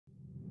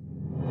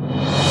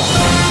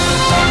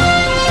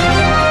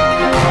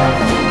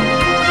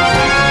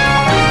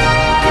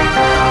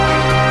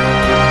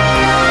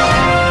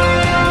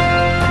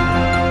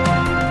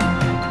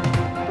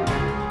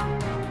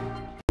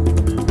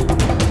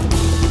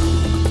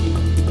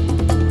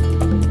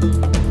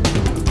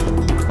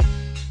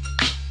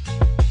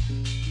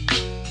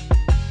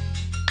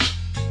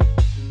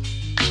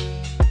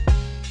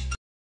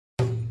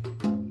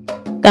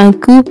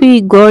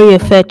Dankupi Gloria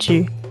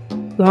Fetcher,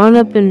 growing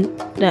up in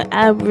the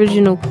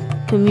Aboriginal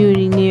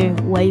community near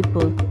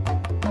Waipa,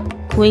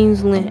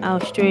 Queensland,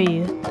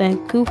 Australia.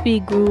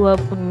 Dankupi grew up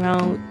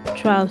around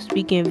tribes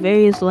speaking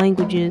various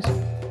languages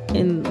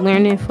and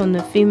learning from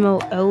the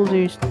female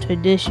elders'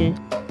 tradition,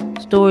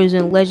 stories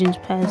and legends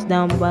passed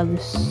down by the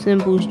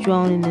symbols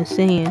drawn in the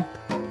sand.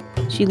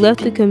 She left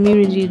the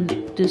community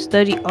to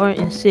study art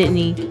in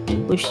Sydney,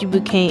 where she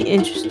became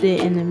interested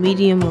in the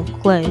medium of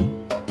clay.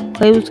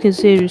 Clay was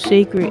considered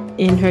sacred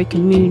in her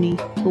community,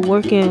 but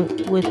working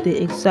with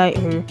it excited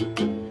her.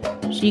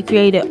 She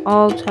created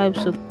all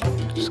types of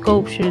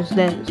sculptures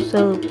that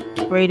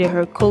celebrated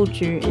her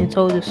culture and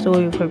told the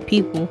story of her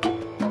people.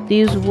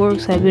 These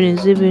works have been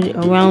exhibited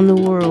around the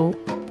world.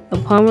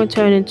 Upon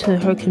returning to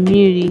her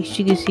community,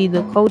 she could see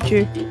the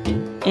culture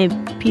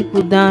and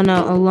people down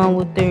out along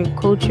with their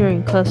culture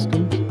and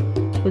customs.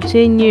 For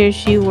 10 years,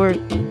 she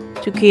worked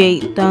to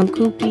create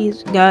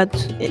Dankupi's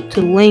guides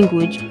to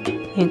language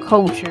and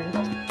culture.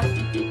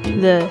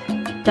 The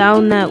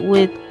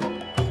With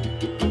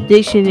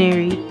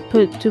dictionary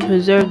put to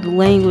preserve the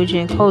language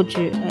and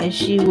culture, as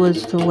she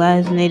was the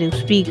last native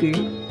speaker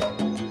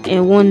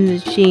and wanting to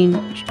teach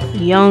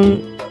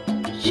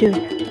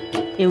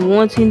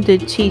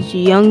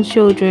young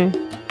children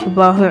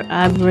about her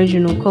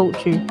Aboriginal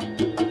culture.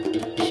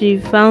 She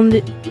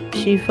founded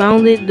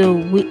the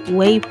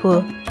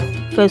Waipa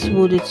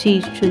Festival to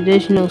teach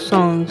traditional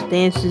songs,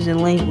 dances,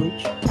 and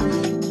language.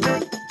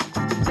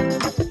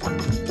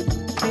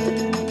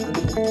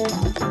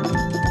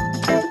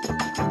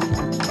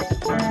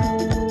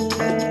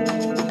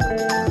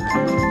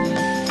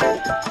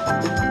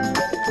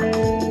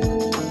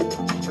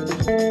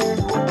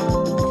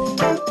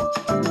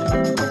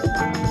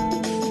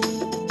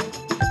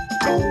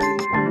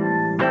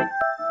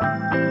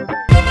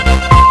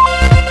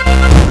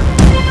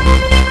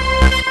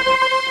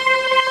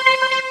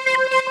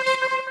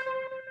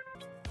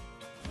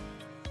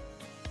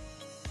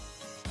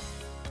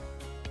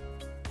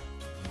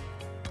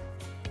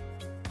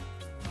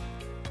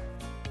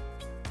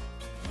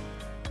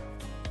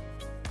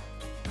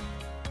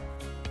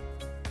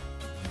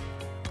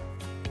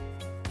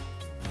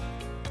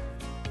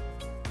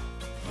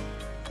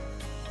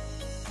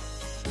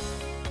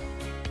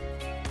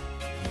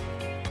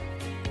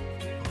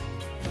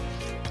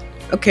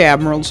 Okay,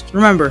 Admirals,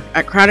 remember,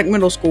 at Craddock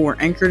Middle School we're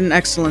anchored in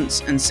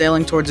excellence and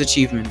sailing towards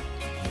achievement.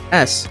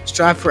 S.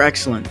 Strive for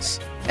excellence.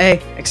 A.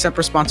 Accept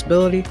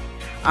responsibility.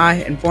 I.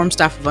 Inform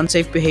staff of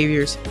unsafe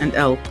behaviors. And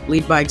L.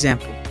 Lead by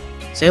example.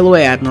 Sail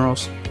away,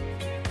 Admirals.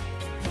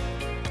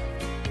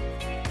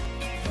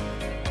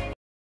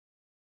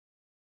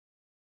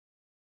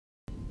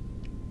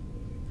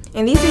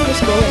 And these are your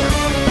school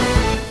announcements.